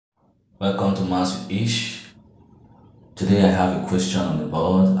Welcome to Maths with Ish. Today I have a question on the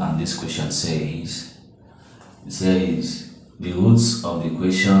board, and this question says the roots of the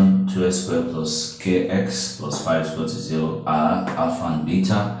equation 2x squared plus kx plus 5 squared to 0 are alpha and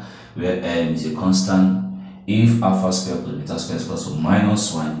beta, where m is a constant. If alpha squared plus beta squared is equal to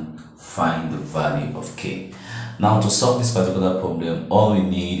minus 1, find the value of k. Now, to solve this particular problem, all we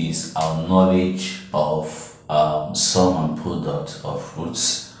need is our knowledge of sum and product of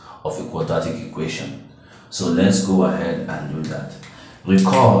roots of a quadratic equation. So let's go ahead and do that.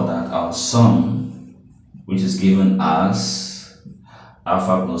 Recall that our sum, which is given as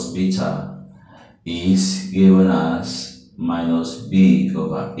alpha plus beta, is given as minus b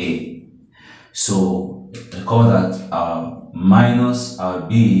over a. So recall that our minus our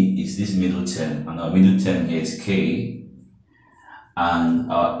b is this middle term, and our middle term here is k,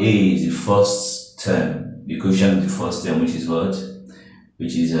 and our a is the first term, the equation of the first term, which is what?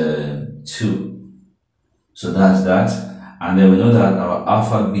 Which is 2. So that's that. And then we know that our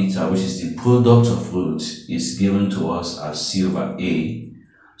alpha beta, which is the product of roots, is given to us as c over a.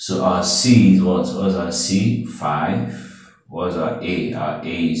 So our c is what? What's our c? 5. What's our a? Our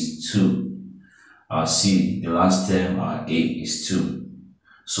a is 2. Our c, the last term, our a is 2.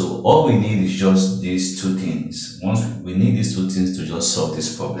 So all we need is just these two things. Once we need these two things to just solve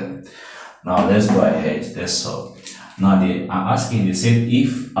this problem. Now let's go ahead, let's solve. Now they are asking, they said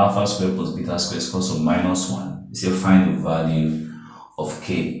if alpha squared plus beta squared is equal to minus 1, they say find the value of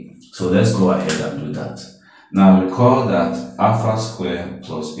k. So let's go ahead and do that. Now recall that alpha squared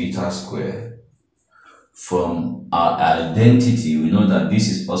plus beta squared, from our identity, we know that this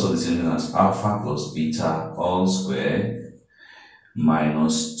is also the same thing as alpha plus beta all squared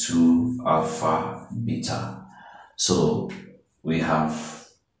minus 2 alpha beta. So we have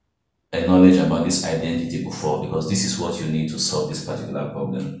a knowledge about this identity before, because this is what you need to solve this particular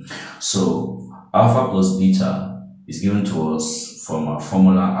problem. So alpha plus beta is given to us from our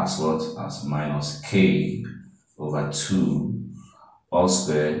formula as what? As minus k over 2 all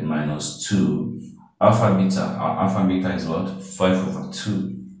squared minus 2 alpha beta. Our alpha beta is what? 5 over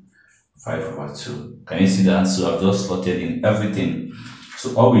 2. 5 over 2. Can you see that? So I've just plotted in everything.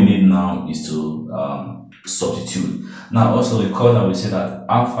 So all we need now is to substitute. Now also recall that we said that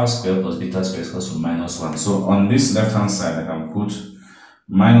alpha squared plus beta squared is equal to minus 1. So on this left hand side I can put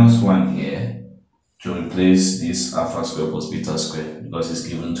minus 1 here to replace this alpha squared plus beta squared, because it's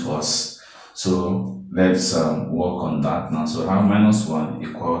given to us. So let's work on that now. So I have minus 1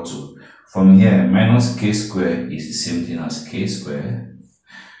 equal to, from here, minus k squared is the same thing as k squared.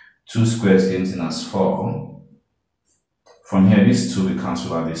 2 squared is the same thing as 4. From here, this 2 we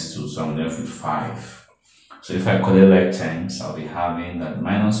cancel out this 2, so I'm left with 5. So if I collect like terms, I'll be having that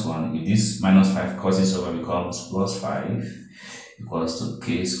minus 1. If this minus 5 crosses over, becomes plus 5 equals to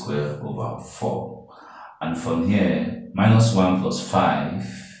k squared over 4. And from here, minus 1 plus 5,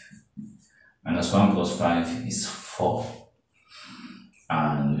 minus 1 plus 5 is 4.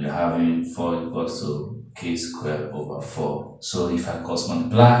 And we're having 4 equals to k squared over 4. So if I cross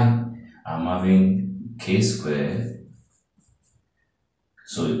multiply, I'm having k squared.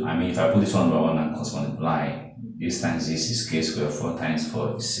 So I mean, if I put this one by 1 and cross multiply, this times this is k squared, 4 times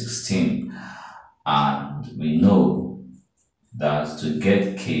 4 is 16. And we know that to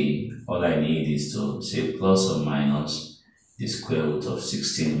get k, all I need is to say plus or minus the square root of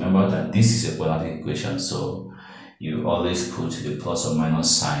 16. Remember that this is a quadratic equation, so you always put the plus or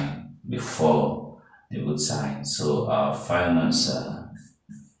minus sign before the root sign. So our final answer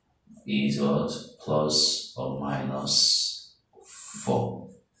is what? Plus or minus 4.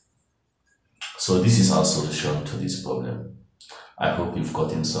 So this is our solution to this problem. I hope you've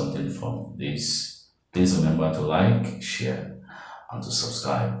gotten something from this. Please remember to like, share, and to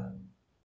subscribe.